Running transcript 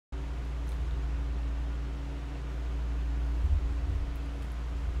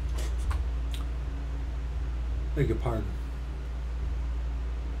Beg your pardon.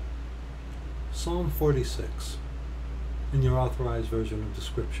 Psalm 46 in your authorized version of the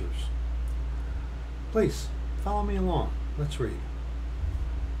scriptures. Please follow me along. Let's read.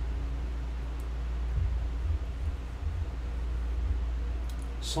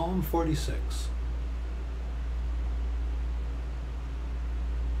 Psalm 46.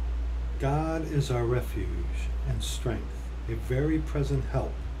 God is our refuge and strength, a very present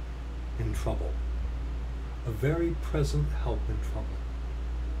help in trouble. A very present help in trouble.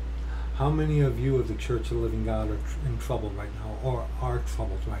 How many of you of the Church of the Living God are in trouble right now, or are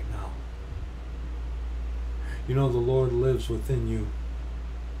troubled right now? You know the Lord lives within you.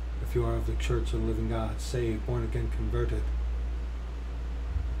 If you are of the Church of the Living God, saved, born again, converted.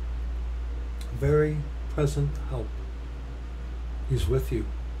 Very present help. He's with you.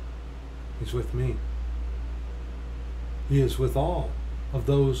 He's with me. He is with all of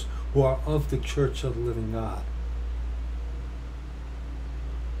those who are of the Church of the Living God.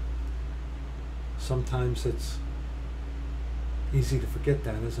 Sometimes it's easy to forget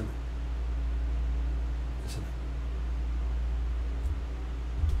that, isn't it? Isn't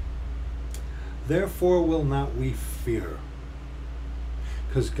it? Therefore will not we fear.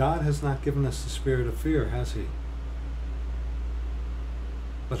 Because God has not given us the spirit of fear, has He?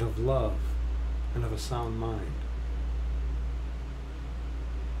 But of love and of a sound mind.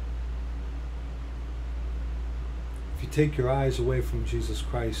 If you take your eyes away from Jesus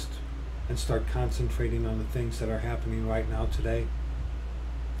Christ and start concentrating on the things that are happening right now today,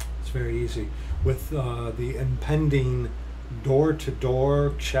 it's very easy. With the impending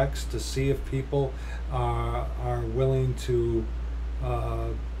door-to-door checks to see if people are willing to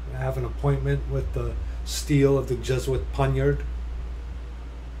have an appointment with the steel of the Jesuit poniard.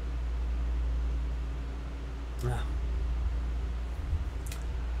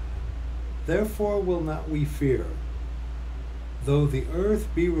 Therefore will not we fear, though the earth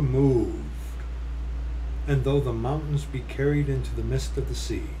be removed, and though the mountains be carried into the midst of the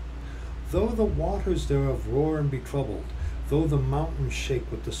sea, though the waters thereof roar and be troubled, though the mountains shake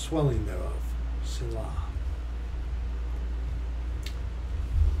with the swelling thereof. Selah.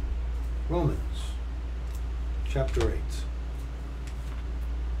 Romans chapter 8.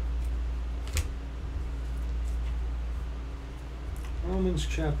 Romans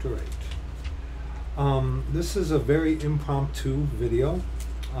chapter 8. This is a very impromptu video.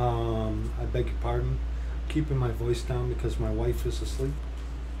 I beg your pardon. I'm keeping my voice down because my wife is asleep.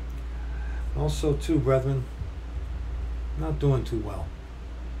 Also, too, brethren, not doing too well.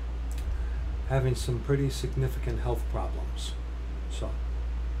 Having some pretty significant health problems. So,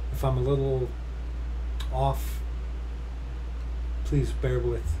 if I'm a little off, please bear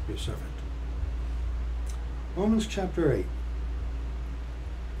with your servant. Romans chapter 8.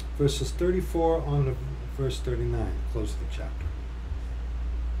 Verses 34 on to verse 39, close of the chapter.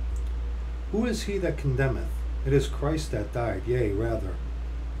 Who is he that condemneth? It is Christ that died, yea, rather,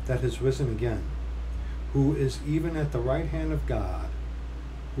 that is risen again, who is even at the right hand of God,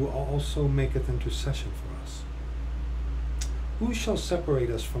 who also maketh intercession for us. Who shall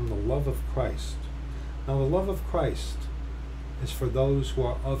separate us from the love of Christ? Now the love of Christ is for those who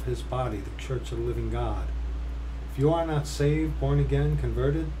are of his body, the Church of the Living God. If you are not saved, born again,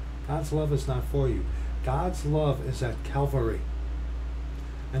 converted, God's love is not for you. God's love is at Calvary.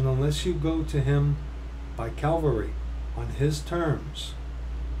 And unless you go to him by Calvary, on his terms,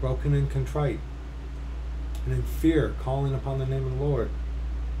 broken and contrite, and in fear, calling upon the name of the Lord,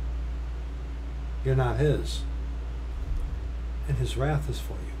 you're not his. And his wrath is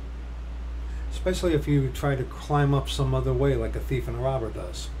for you. Especially if you try to climb up some other way like a thief and a robber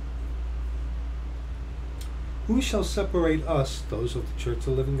does. Who shall separate us, those of the Church of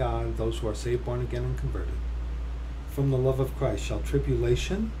the Living God, those who are saved, born again, and converted, from the love of Christ? Shall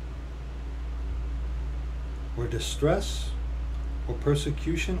tribulation, or distress, or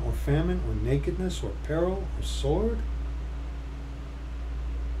persecution, or famine, or nakedness, or peril, or sword?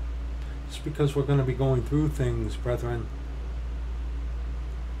 Just because we're going to be going through things, brethren,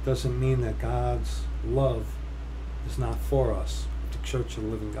 doesn't mean that God's love is not for us, the Church of the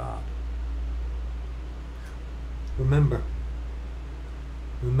Living God. Remember,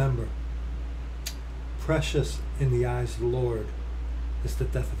 precious in the eyes of the Lord is the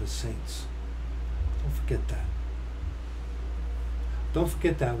death of his saints. Don't forget that. Don't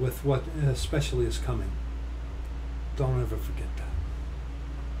forget that with what especially is coming. Don't ever forget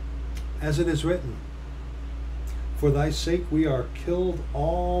that. As it is written, for thy sake we are killed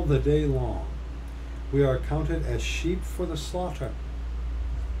all the day long. We are counted as sheep for the slaughter.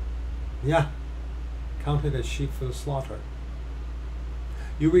 Yeah. Counted as sheep for the slaughter.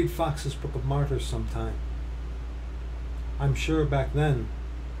 You read Fox's Book of Martyrs sometime. I'm sure back then,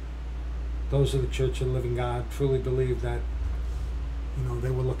 those of the Church of the Living God truly believed that,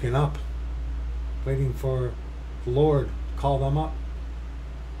 they were looking up, waiting for the Lord to call them up.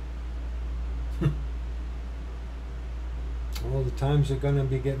 Well, the times are going to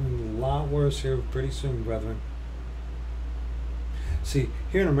be getting a lot worse here pretty soon, brethren. See,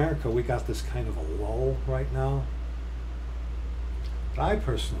 here in America, we got this kind of a lull right now. But I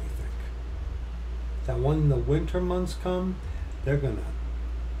personally think that when the winter months come, they're going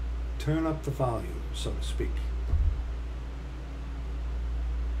to turn up the volume, so to speak.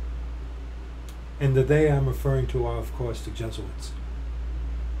 And the they I'm referring to are, of course, the Jesuits.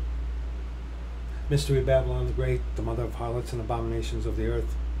 Mystery Babylon the Great, the mother of harlots and abominations of the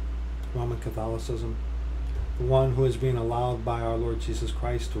earth, Roman Catholicism, the one who is being allowed by our Lord Jesus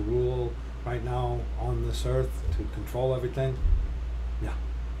Christ to rule right now on this earth, to control everything. Yeah.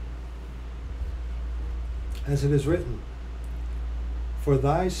 As it is written, for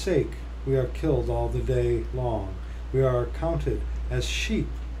thy sake we are killed all the day long. We are accounted as sheep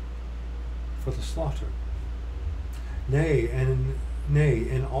for the slaughter. Nay,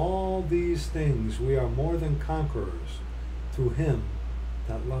 in all these things we are more than conquerors through him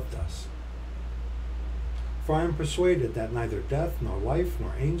that loved us. For I am persuaded that neither death, nor life,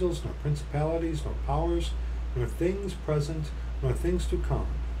 nor angels, nor principalities, nor powers, nor things present, nor things to come,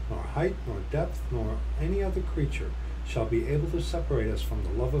 nor height, nor depth, nor any other creature shall be able to separate us from the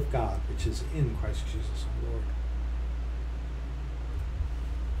love of God which is in Christ Jesus our Lord.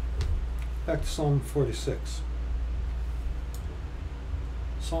 Back to Psalm 46.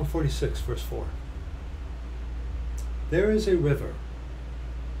 Psalm 46, verse 4. There is a river,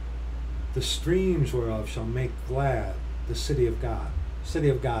 the streams whereof shall make glad the city of God. The city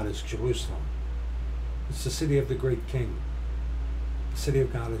of God is Jerusalem. It's the city of the great King. The city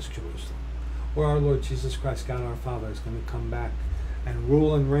of God is Jerusalem, where our Lord Jesus Christ, God our Father, is going to come back and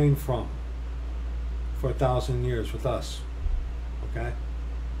rule and reign from for 1,000 years with us. Okay?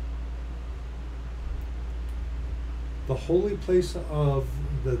 The holy place of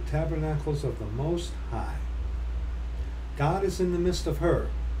the tabernacles of the Most High. God is in the midst of her,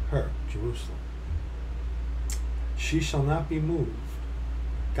 Jerusalem. She shall not be moved.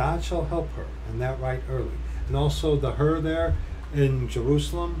 God shall help her, and that right early. And also the her there in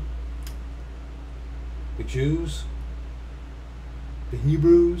Jerusalem, the Jews, the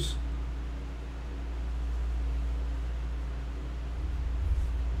Hebrews.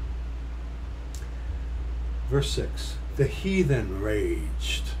 Verse 6, the heathen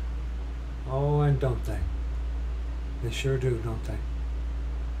raged. Oh, and don't they? They sure do, don't they?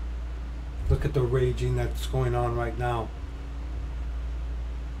 Look at the raging that's going on right now.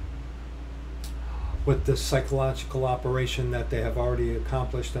 With the psychological operation that they have already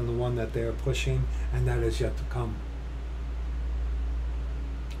accomplished and the one that they are pushing, and that is yet to come.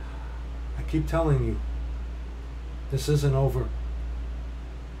 I keep telling you, this isn't over.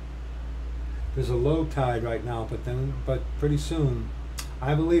 There's a low tide right now, but pretty soon,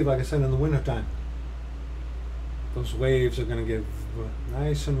 I believe, like I said, in the wintertime, those waves are going to get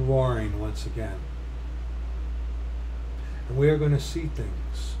nice and roaring once again. And we are going to see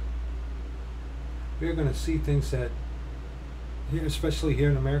things. We are going to see things that, here, especially here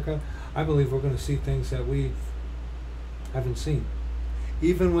in America, I believe we're going to see things that we haven't seen.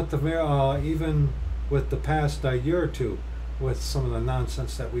 Even with the past year or two, with some of the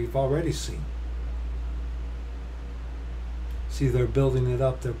nonsense that we've already seen. See, they're building it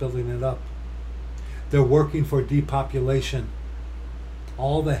up. They're building it up. They're working for depopulation.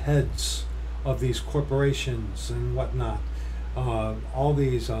 All the heads of these corporations and whatnot, all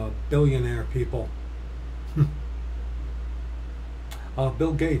these billionaire people.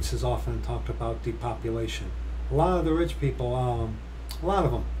 Bill Gates has often talked about depopulation. A lot of the rich people, a lot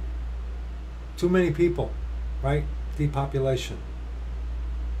of them. Too many people, right? Depopulation.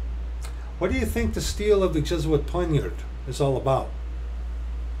 What do you think the steel of the Jesuit poniard is all about?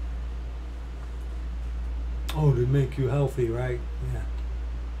 Oh, to make you healthy, right? Yeah.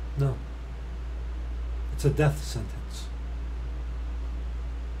 No. It's a death sentence.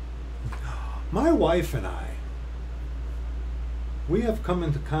 My wife and I, we have come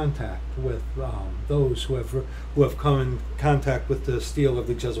into contact with those who have come in contact with the steel of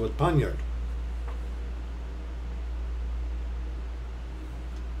the Jesuit poniard.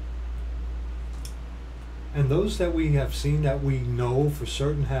 And those that we have seen, that we know for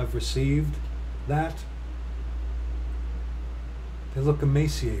certain have received that, they look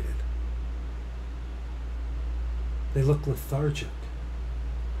emaciated. They look lethargic.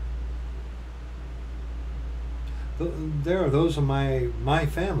 There are those of my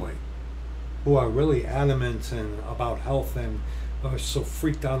family who are really adamant and about health and are so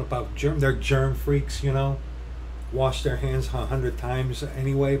freaked out about they're germ freaks, you know, wash their hands 100 times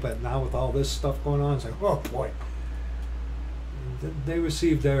anyway, but now with all this stuff going on, it's like, oh boy. They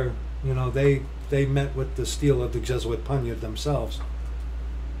received their, you know, they met with the steel of the Jesuit poniard themselves.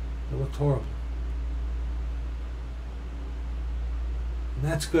 It looked horrible.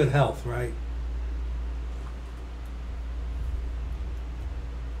 And that's good health, right?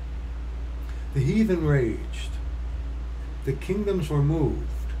 The heathen raged. The kingdoms were moved.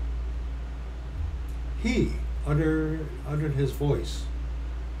 He uttered his voice.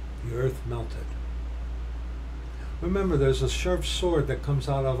 The earth melted. Remember, there's a sharp sword that comes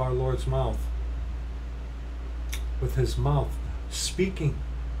out of our Lord's mouth. With his mouth speaking,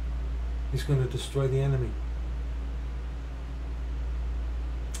 he's going to destroy the enemy.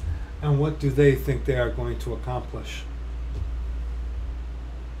 And what do they think they are going to accomplish?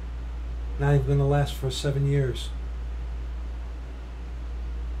 Not even going to last for 7 years.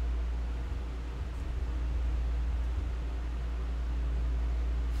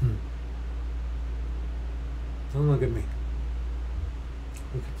 Don't look at me.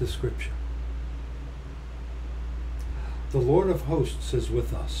 Look at the scripture. The Lord of hosts is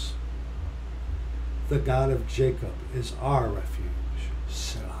with us. The God of Jacob is our refuge.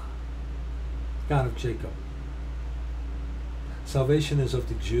 Selah. God of Jacob. Salvation is of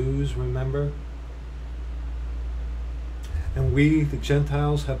the Jews, remember? And we, the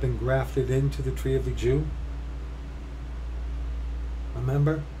Gentiles, have been grafted into the tree of the Jew.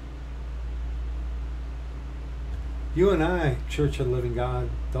 Remember? You and I, Church of the Living God,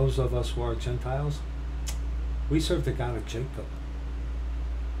 those of us who are Gentiles, we serve the God of Jacob.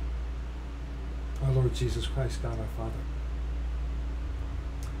 Our Lord Jesus Christ, God our Father.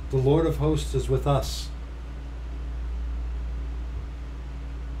 The Lord of hosts is with us.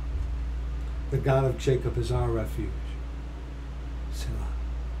 The God of Jacob is our refuge. Selah.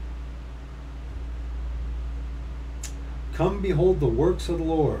 Come behold the works of the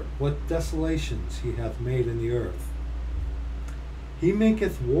Lord, what desolations he hath made in the earth. He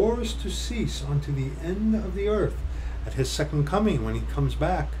maketh wars to cease unto the end of the earth, at his second coming when he comes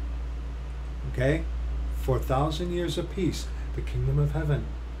back. Okay? For 1,000 years of peace, the kingdom of heaven,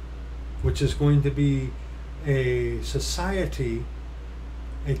 which is going to be a society,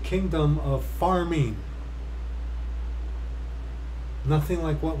 a kingdom of farming. Nothing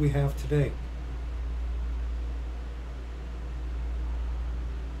like what we have today.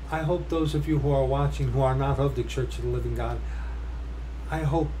 I hope those of you who are watching who are not of the Church of the Living God, I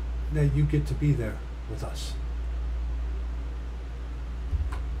hope that you get to be there with us.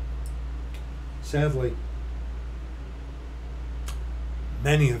 Sadly,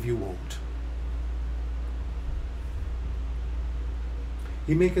 many of you won't.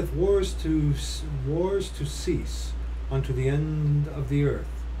 He maketh wars to cease unto the end of the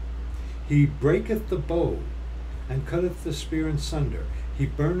earth. He breaketh the bow, and cutteth the spear in sunder. He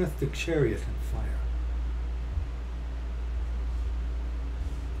burneth the chariot in fire.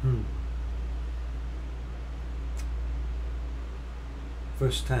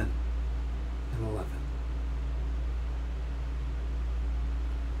 Verse 10 and 11.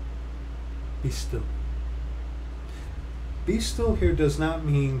 Be still. Be still here does not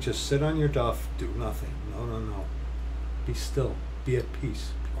mean just sit on your duff, do nothing. No, no, no. Be still. Be at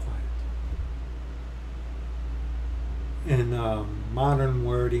peace. Be quiet. In modern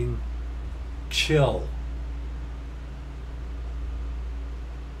wording, chill.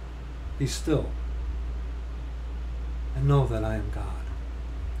 Be still. And know that I am God.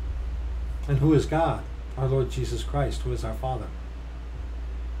 And who is God? Our Lord Jesus Christ, who is our Father.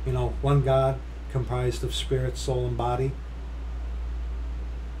 You know, one God comprised of spirit, soul, and body.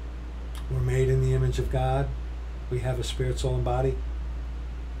 We're made in the image of God. We have a spirit, soul, and body.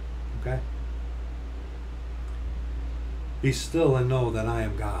 Okay? Be still and know that I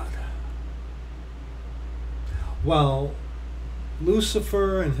am God. Well,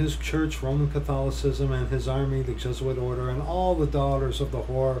 Lucifer and his church, Roman Catholicism, and his army, the Jesuit order, and all the daughters of the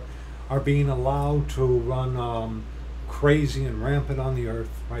whore are being allowed to run crazy and rampant on the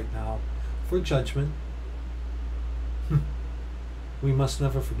earth right now for judgment. We must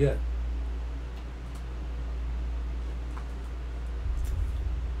never forget.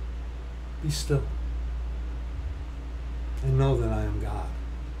 Be still and know that I am God.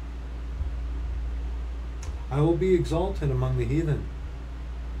 I will be exalted among the heathen.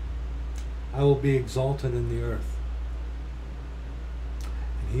 I will be exalted in the earth.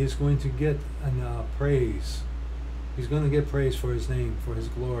 And he is going to get praise. He's going to get praise for his name, for his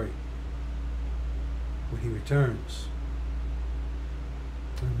glory, when he returns.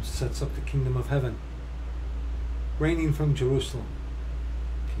 and sets up the kingdom of heaven, reigning from Jerusalem.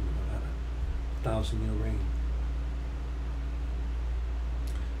 Kingdom of heaven, 1,000-year reign.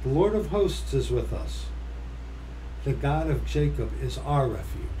 The Lord of hosts is with us. The God of Jacob is our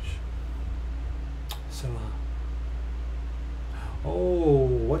refuge. Selah. Oh,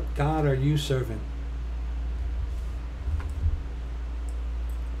 what God are you serving?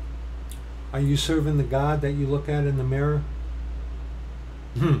 Are you serving the God that you look at in the mirror?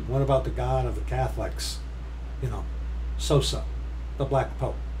 What about the God of the Catholics? You know, Sosa, the Black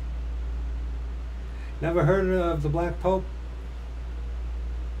Pope. Never heard of the Black Pope?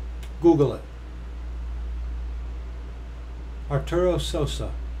 Google it. Arturo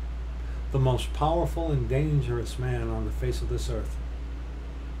Sosa, the most powerful and dangerous man on the face of this earth.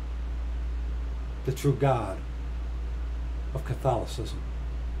 The true God of Catholicism.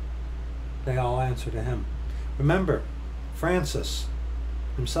 They all answer to him. Remember, Francis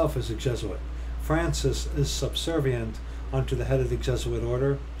himself is a Jesuit. Francis is subservient unto the head of the Jesuit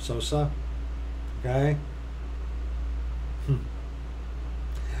order, Sosa. Okay?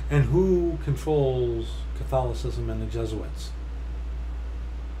 And who controls Catholicism and the Jesuits?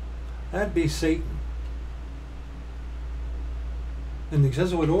 That'd be Satan. And the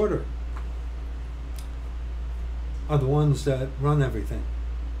Jesuit order are the ones that run everything.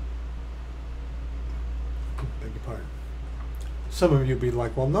 Beg your pardon. Some of you be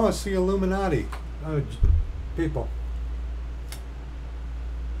like, well, no, it's the Illuminati. People.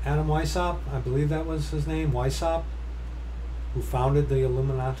 Adam Weishaupt, I believe that was his name, Weishaupt, who founded the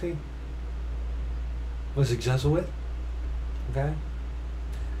Illuminati, was a Jesuit. Okay?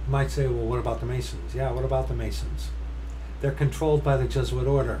 You might say, well, what about the Masons? Yeah, what about the Masons? They're controlled by the Jesuit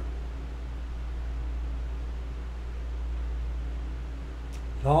order.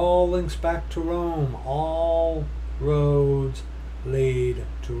 It all links back to Rome. All roads lead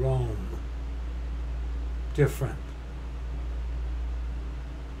to Rome. Different.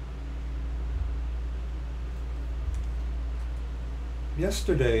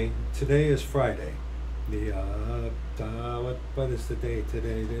 Yesterday, today is Friday. What is the day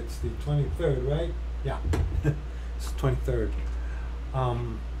today? It's the 23rd, right? Yeah, it's the 23rd.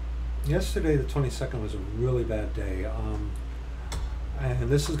 Yesterday, the 22nd, was a really bad day. And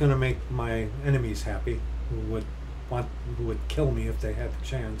this is going to make my enemies happy, who would kill me if they had the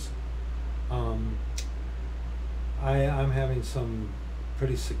chance. I'm having some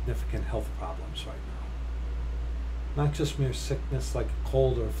pretty significant health problems right now. Not just mere sickness like a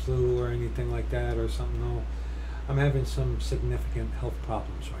cold or flu or anything like that or something. No, I'm having some significant health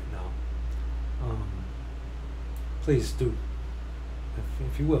problems right now. Please do,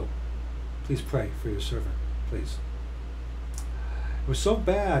 if you will, please pray for your servant, please. It was so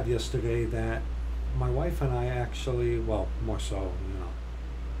bad yesterday that my wife and I actually, well, more so, you know,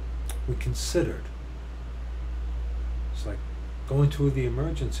 we considered. It's like going to the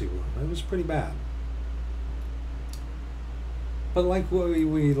emergency room. It was pretty bad. But like what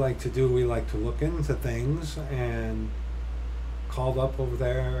we like to do, we like to look into things, and called up over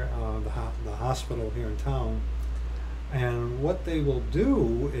there, the hospital here in town. And what they will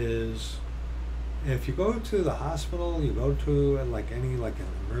do is, if you go to the hospital, you go to an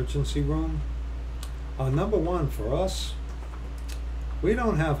emergency room. Number one, for us, we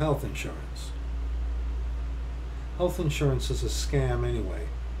don't have health insurance. Health insurance is a scam anyway.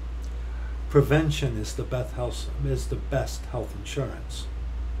 Prevention is the best health insurance.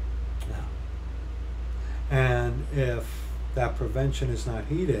 Now, and if that prevention is not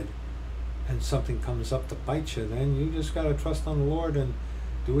heeded, and something comes up to bite you, then you just got to trust on the Lord and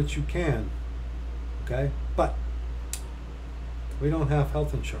do what you can. Okay? But we don't have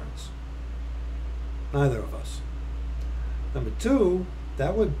health insurance. Neither of us. Number two,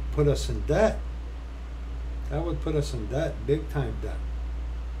 that would put us in debt. That would put us in debt, big time debt.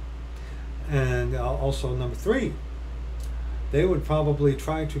 And also number three, they would probably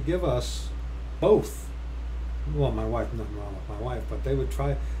try to give us both. Well, my wife, nothing wrong with my wife, but they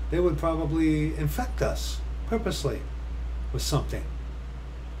would probably infect us purposely with something.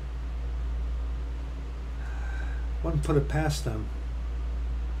 Wouldn't put it past them.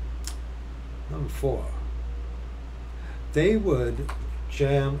 Number four, they would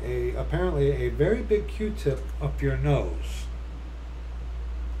jam apparently a very big Q-tip up your nose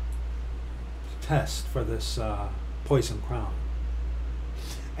to test for this poison crown.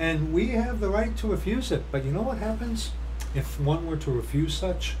 And we have the right to refuse it, but you know what happens if one were to refuse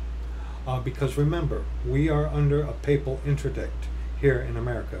such? Because remember, we are under a papal interdict here in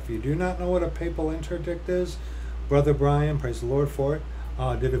America. If you do not know what a papal interdict is, Brother Bryan, praise the Lord for it,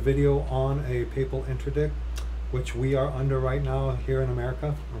 did a video on a papal interdict. which we are under right now here in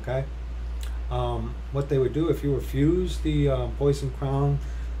America, okay? What they would do if you refuse the poison crown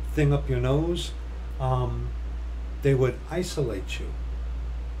thing up your nose, they would isolate you.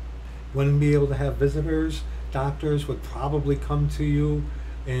 Wouldn't be able to have visitors. Doctors would probably come to you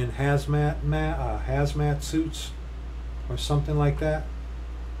in hazmat suits or something like that.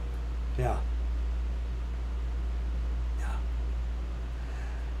 Yeah. Yeah.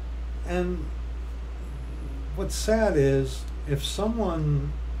 And what's sad is if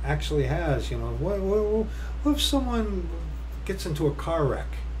someone actually has, what if someone gets into a car wreck,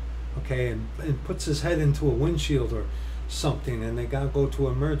 okay, and puts his head into a windshield or something, and they gotta go to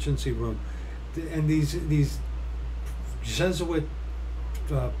an emergency room, and these Jesuit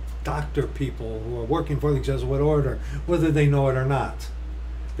doctor people who are working for the Jesuit order, whether they know it or not,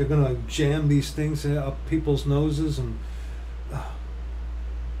 they're gonna jam these things up people's noses and.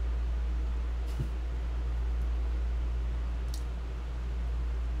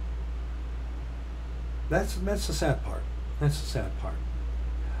 That's the sad part. That's the sad part.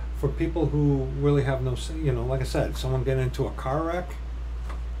 For people who really have no, like I said, someone get into a car wreck,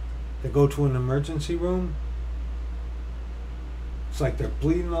 they go to an emergency room, it's like they're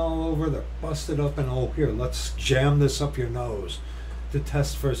bleeding all over, they're busted up, and oh, here, let's jam this up your nose to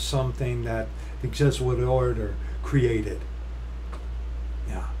test for something that the Jesuit order created.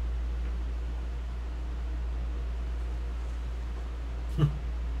 Yeah.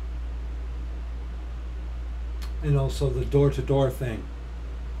 And also the door-to-door thing,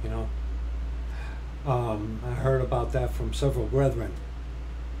 I heard about that from several brethren,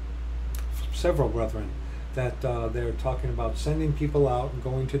 that they're talking about sending people out and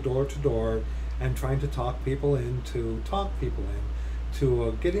going to door and trying to talk people into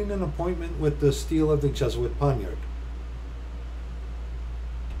getting an appointment with the steel of the Jesuit poniard.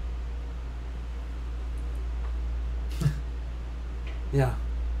 Yeah.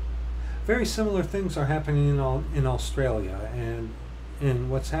 Very similar things are happening in Australia, and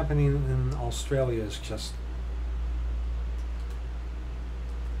what's happening in Australia is just...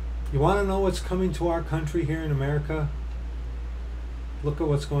 You want to know what's coming to our country here in America? Look at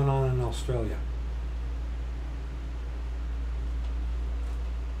what's going on in Australia.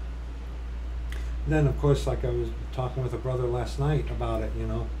 Then, of course, like I was talking with a brother last night about it,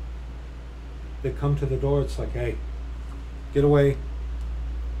 they come to the door, it's like, hey, get away.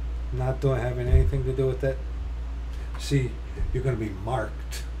 Not having anything to do with it. See, you're going to be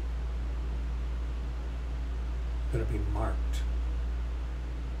marked. You're going to be marked.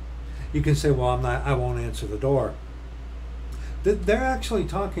 You can say, well, I won't answer the door. They're actually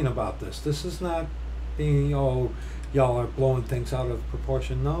talking about this. This is not being, oh, y'all are blowing things out of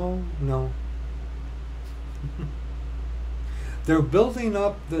proportion. No. They're building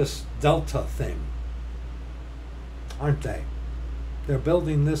up this Delta thing, aren't they? They're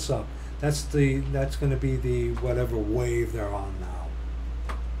building this up. That's going to be the whatever wave they're on now.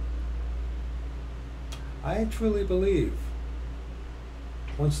 I truly believe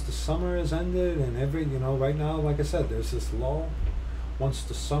once the summer is ended and right now, like I said, there's this lull. Once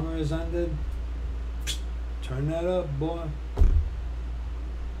the summer is ended, turn that up, boy.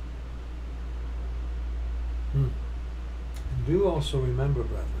 And do also remember,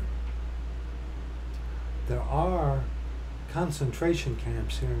 brethren, there are concentration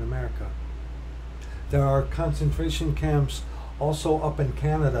camps here in America. There are concentration camps also up in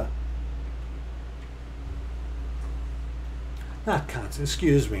Canada. Not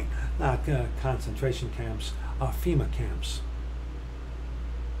concentration camps, FEMA camps.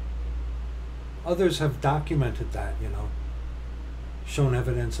 Others have documented that, shown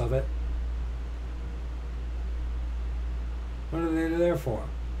evidence of it. What are they there for?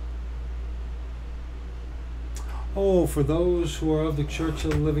 Oh, for those who are of the Church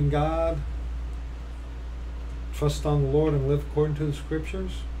of the Living God, trust on the Lord and live according to the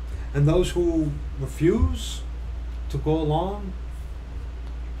Scriptures. And those who refuse to go along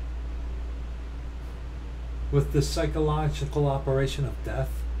with this psychological operation of death,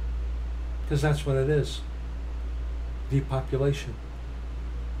 because that's what it is, depopulation.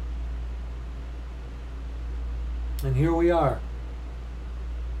 And here we are.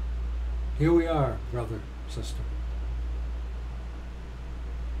 Here we are, brother, sister.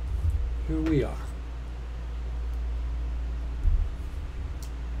 Here we are.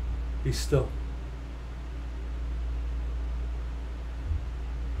 Be still.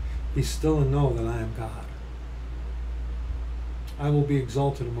 Be still and know that I am God. I will be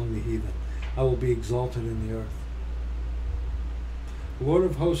exalted among the heathen. I will be exalted in the earth. The Lord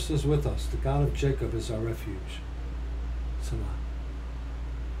of hosts is with us. The God of Jacob is our refuge. Selah.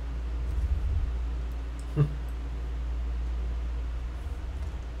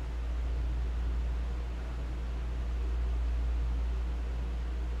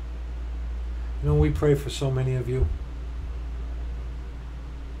 we pray for so many of you.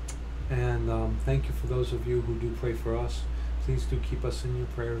 And thank you for those of you who do pray for us. Please do keep us in your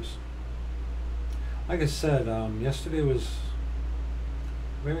prayers. Like I said, yesterday was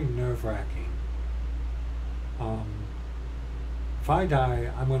very nerve-wracking. If I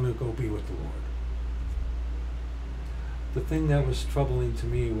die, I'm going to go be with the Lord. The thing that was troubling to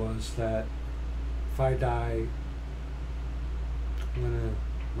me was that if I die,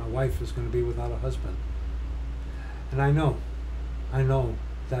 my wife is going to be without a husband. And I know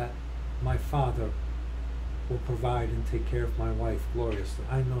that my Father will provide and take care of my wife gloriously.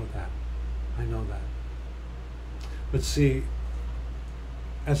 I know that. But see,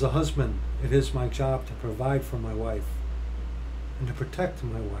 as a husband, it is my job to provide for my wife and to protect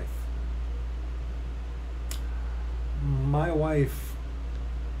my wife. My wife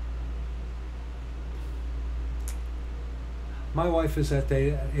is at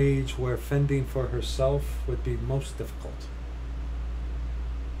the age where fending for herself would be most difficult.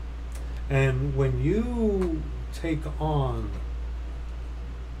 And when you take on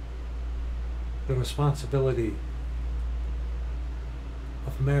the responsibility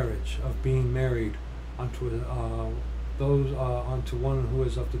of marriage, of being married unto one who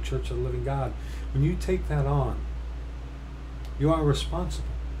is of the Church of the Living God, when you take that on, you are responsible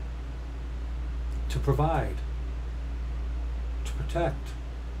to provide, to protect,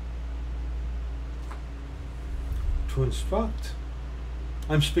 to instruct.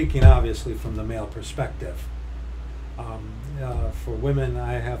 I'm speaking obviously from the male perspective. For women,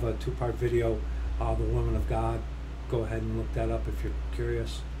 I have a 2-part video, The Woman of God. Go ahead and look that up if you're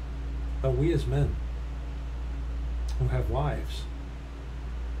curious. But we as men who have wives,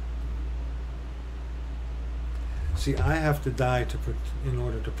 see, I have to die in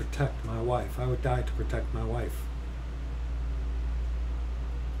order to protect my wife. I would die to protect my wife.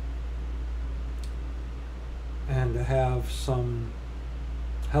 And to have some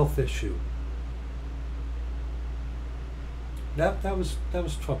health issue. That was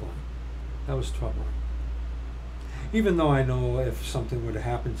troubling. That was troubling. Even though I know if something were to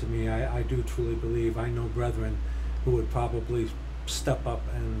happen to me, I do truly believe I know brethren who would probably step up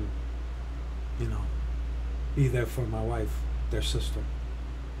and, be there for my wife, their sister.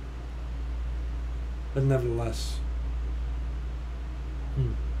 But nevertheless,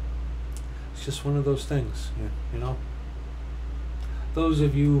 it's just one of those things, Those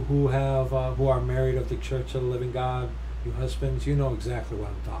of you who are married of the Church of the Living God, you husbands, you know exactly what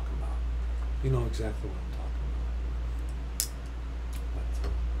I'm talking about. You know exactly what I'm talking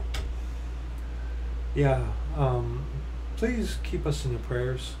about. But, please keep us in your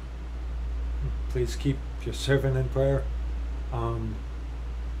prayers. Please keep your servant in prayer.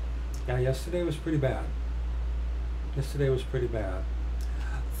 Yesterday was pretty bad.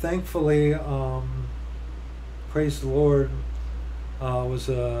 Thankfully, praise the Lord,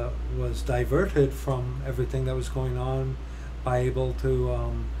 was diverted from everything that was going on by able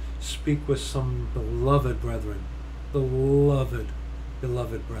to speak with some beloved brethren. Beloved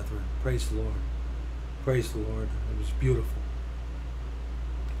brethren. Praise the Lord. Praise the Lord. It was beautiful.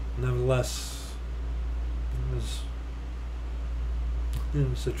 Nevertheless, it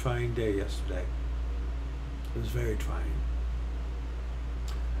was a trying day yesterday. It was very trying.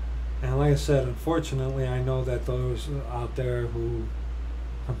 And like I said, unfortunately, I know that those out there who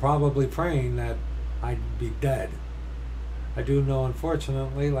are probably praying that I'd be dead. I do know,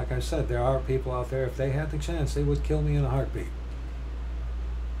 unfortunately, like I said, there are people out there, if they had the chance, they would kill me in a heartbeat.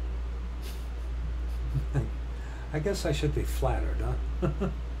 I guess I should be flattered, huh?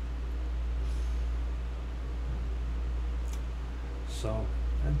 So,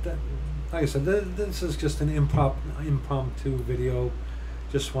 like I said, this is just an impromptu video.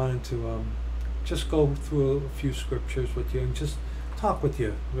 Just wanted to just go through a few scriptures with you and just talk with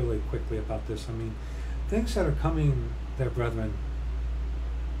you really quickly about this. I mean, things that are coming there, brethren.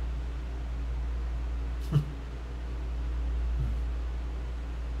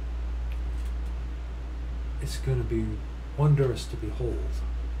 It's going to be wondrous to behold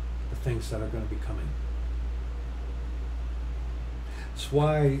the things that are going to be coming. It's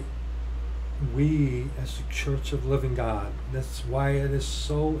why we, as the Church of Living God, that's why it is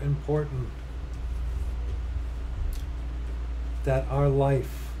so important that our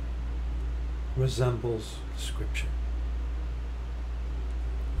life resembles Scripture.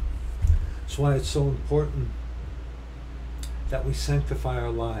 That's why it's so important that we sanctify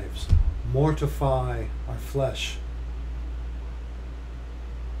our lives, mortify our flesh,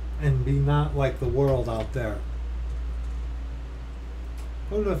 and be not like the world out there.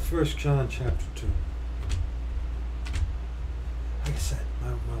 Go to 1 John chapter 2. Like I said,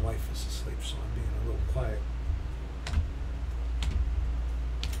 my wife is asleep, so I'm being real quiet.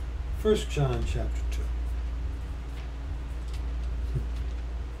 1 John chapter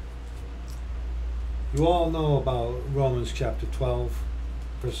 2. You all know about Romans chapter 12,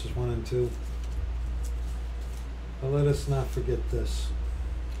 verses 1 and 2. But let us not forget this.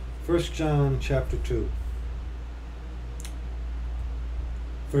 1 John chapter 2,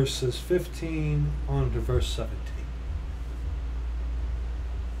 verses 15 on to verse 17.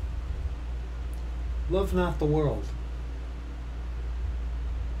 Love not the world,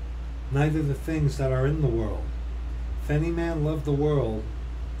 neither the things that are in the world. If any man love the world,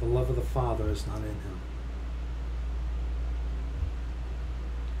 the love of the Father is not in him.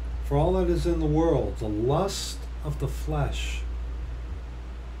 For all that is in the world, the lust of the flesh,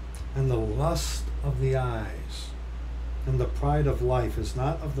 and the lust of the eyes, and the pride of life is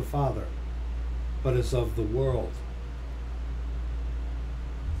not of the Father, but is of the world.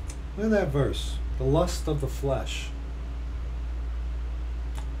 Look at that verse. The lust of the flesh.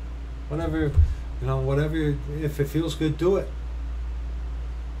 Whatever, if it feels good, do it.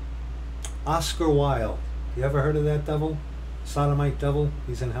 Oscar Wilde. You ever heard of that devil? Sodomite devil?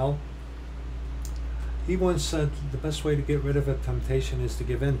 He's in hell. He once said the best way to get rid of a temptation is to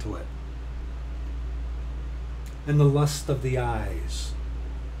give in to it. And the lust of the eyes.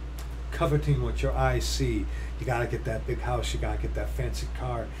 Coveting what your eyes see. You got to get that big house. You got to get that fancy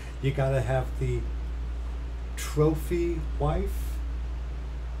car. You got to have the trophy wife.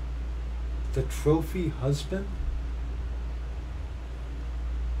 The trophy husband.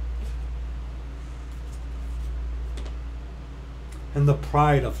 And the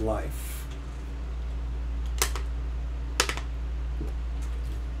pride of life.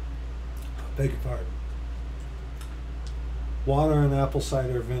 Beg your pardon. Water and apple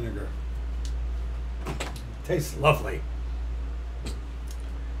cider vinegar. Tastes lovely.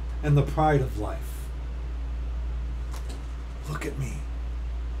 And the pride of life. Look at me.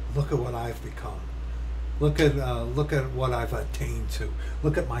 Look at what I've become. Look at what I've attained to.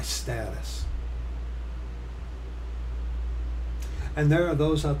 Look at my status. And there are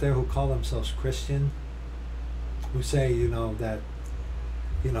those out there who call themselves Christian, who say, that,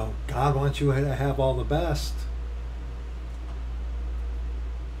 God wants you to have all the best.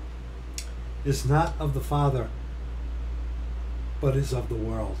 Is not of the Father, but is of the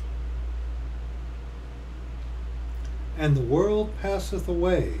world. And the world passeth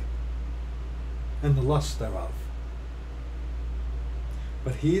away, and the lust thereof.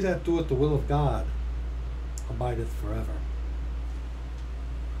 But he that doeth the will of God abideth forever.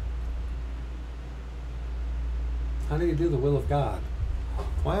 How do you do the will of God?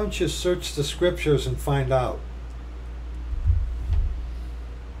 Why don't you search the scriptures and find out?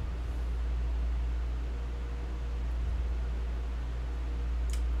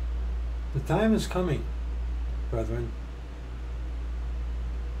 The time is coming, brethren,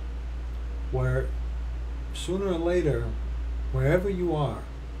 where sooner or later, wherever you are,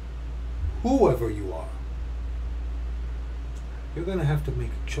 whoever you are, you're going to have to make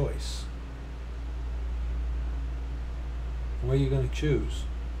a choice. What are you going to choose?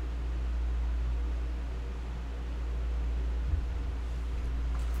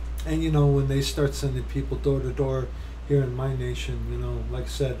 And when they start sending people door to door here in my nation, like I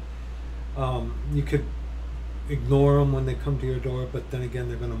said, you could ignore them when they come to your door, but then again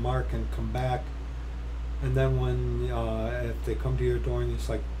they're going to mark and come back. And then if they come to your door and it's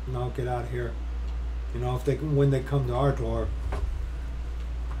like, no, get out of here. When they come to our door,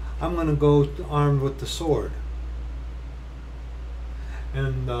 I'm going to go armed with the sword.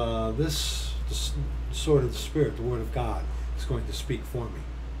 And the sword of the Spirit, the Word of God, is going to speak for me.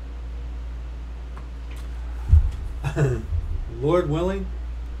 Lord willing,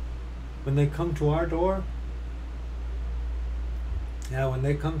 when they come to our door, I'm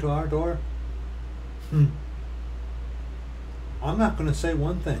not going to say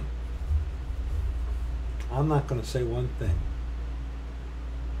one thing.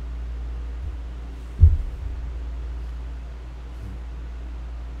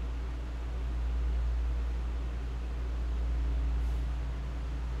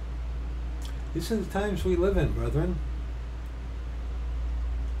 These are the times we live in, brethren.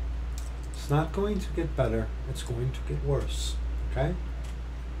 It's not going to get better. It's going to get worse. Okay?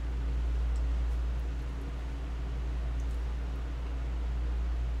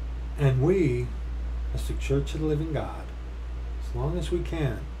 And we, as the Church of the Living God, as long as we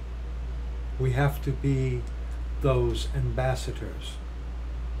can, we have to be those ambassadors.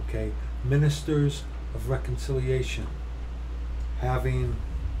 Okay? Ministers of reconciliation. Having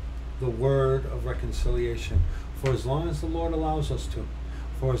the word of reconciliation for as long as the Lord allows us to,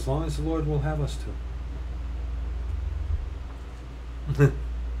 for as long as the Lord will have us to.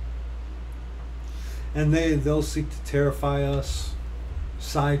 And they'll seek to terrify us,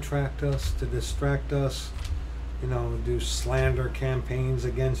 sidetrack us, to distract us, do slander campaigns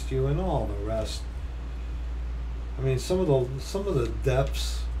against you and all the rest. I mean, some of the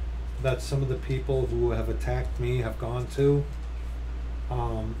depths that some of the people who have attacked me have gone to,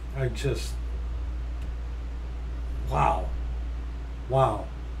 I just, wow.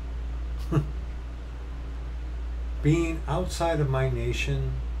 Being outside of my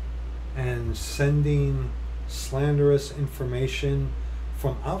nation and sending slanderous information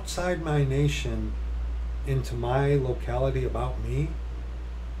from outside my nation into my locality about me.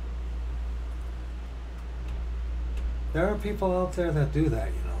 There are people out there that do that,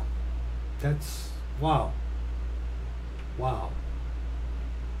 That's, wow.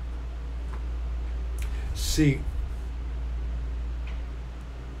 See,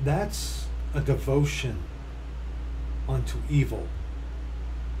 that's a devotion unto evil.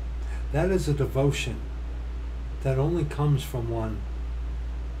 That is a devotion that only comes from one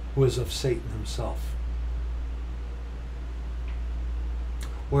who is of Satan himself.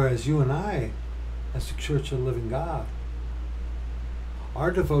 Whereas you and I, as the Church of the Living God,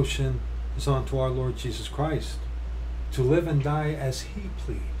 our devotion is unto our Lord Jesus Christ, to live and die as He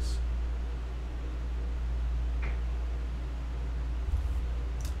please.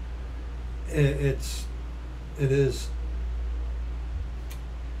 It's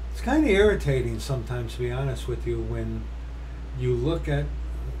kind of irritating sometimes, to be honest with you, when you look at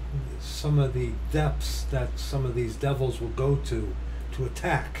some of the depths that some of these devils will go to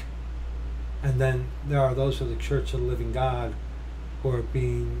attack. And then there are those of the Church of the Living God who are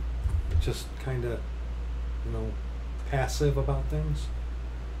being just kind of, passive about things.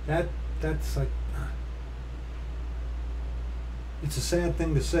 That's like, it's a sad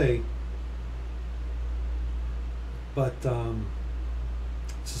thing to say, but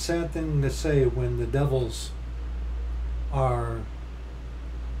it's a sad thing to say when the devils are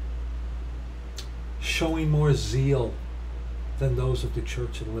showing more zeal than those of the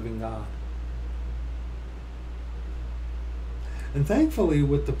Church of the Living God. And thankfully,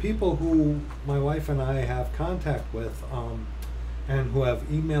 with the people who my wife and I have contact with, and who have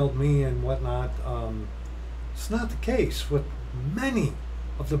emailed me and whatnot, it's not the case with many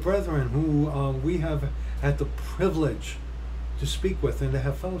of the brethren who we have had the privilege to speak with and to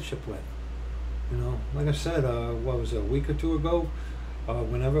have fellowship with. Like I said, what was it, a week or two ago,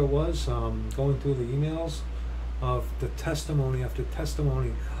 whenever it was, going through the emails of the testimony after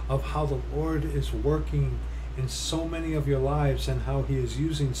testimony of how the Lord is working in so many of your lives and how He is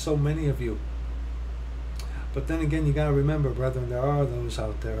using so many of you. But then again, you got to remember, brethren, there are those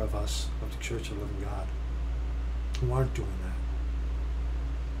out there of us, of the Church of the Living God, who aren't doing that.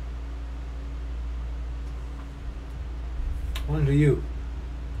 One to you,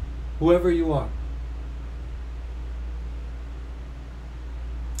 whoever you are,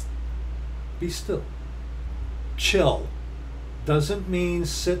 be still. Chill doesn't mean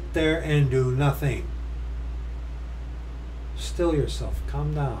sit there and do nothing. Still yourself,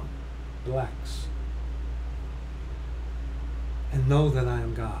 calm down, relax, and know that I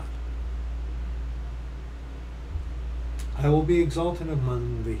am God. I will be exalted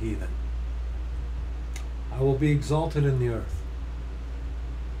among the heathen. I will be exalted in the earth.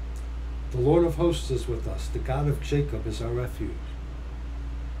 The Lord of hosts is with us. The God of Jacob is our refuge.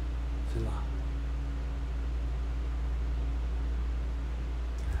 Selah.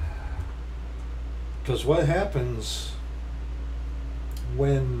 Because what happens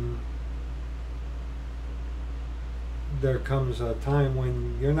when there comes a time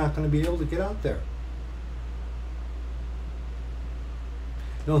when you're not going to be able to get out there?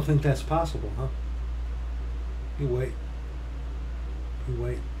 You don't think that's possible, huh? You wait. You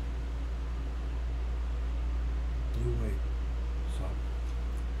wait. You wait.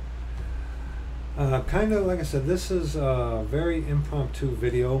 So, kind of like I said, this is a very impromptu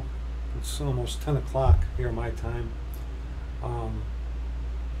video. It's almost 10 o'clock here my time.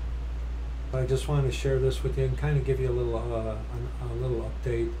 But I just wanted to share this with you and kind of give you a little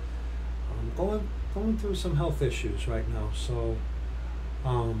update. I'm going through some health issues right now, so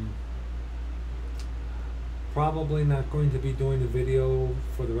probably not going to be doing a video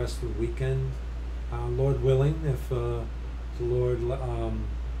for the rest of the weekend. Lord willing, if the Lord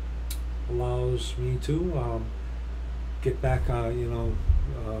allows me to get back,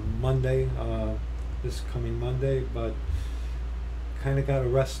 Monday, this coming Monday, but kind of got to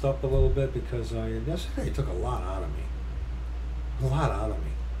rest up a little bit because yesterday took a lot out of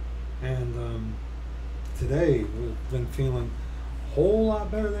me, and today we've been feeling whole lot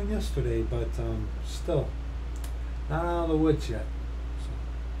better than yesterday, but still not out of the woods yet.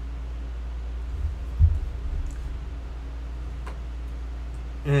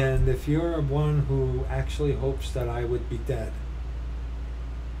 So. And if you're one who actually hopes that I would be dead,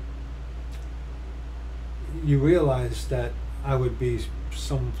 you realize that I would be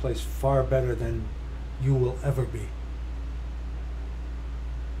someplace far better than you will ever be.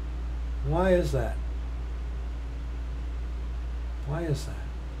 Why is that? Why is that?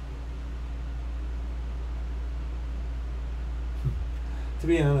 To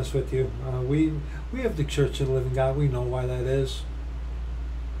be honest with you, we have the Church of the Living God. We know why that is.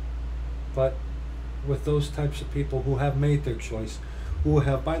 But with those types of people who have made their choice, who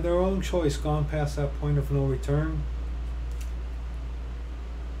have by their own choice gone past that point of no return,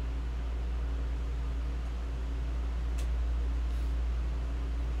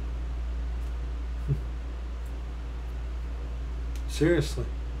 seriously,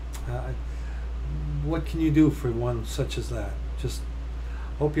 what can you do for one such as that? Just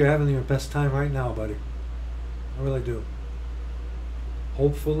hope you're having your best time right now, buddy. I really do.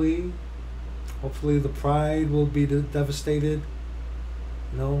 Hopefully the pride will be devastated.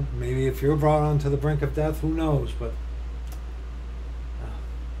 You know, maybe if you're brought onto the brink of death, who knows? But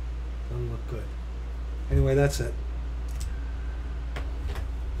doesn't look good. Anyway, that's it.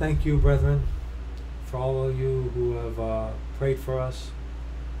 Thank you, brethren, for all of you who have prayed for us,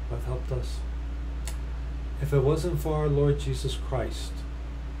 who have helped us. If it wasn't for our Lord Jesus Christ,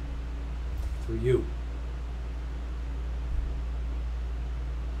 through you,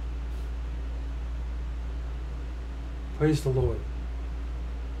 praise the Lord.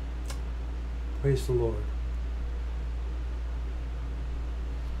 Praise the Lord.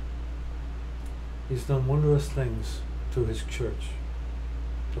 He's done wondrous things through His church,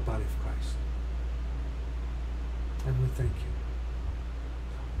 the body of Christ. And we thank you.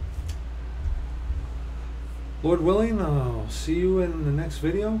 Lord willing, I'll see you in the next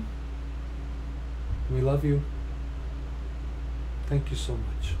video. We love you. Thank you so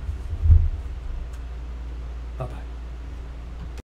much. Bye-bye.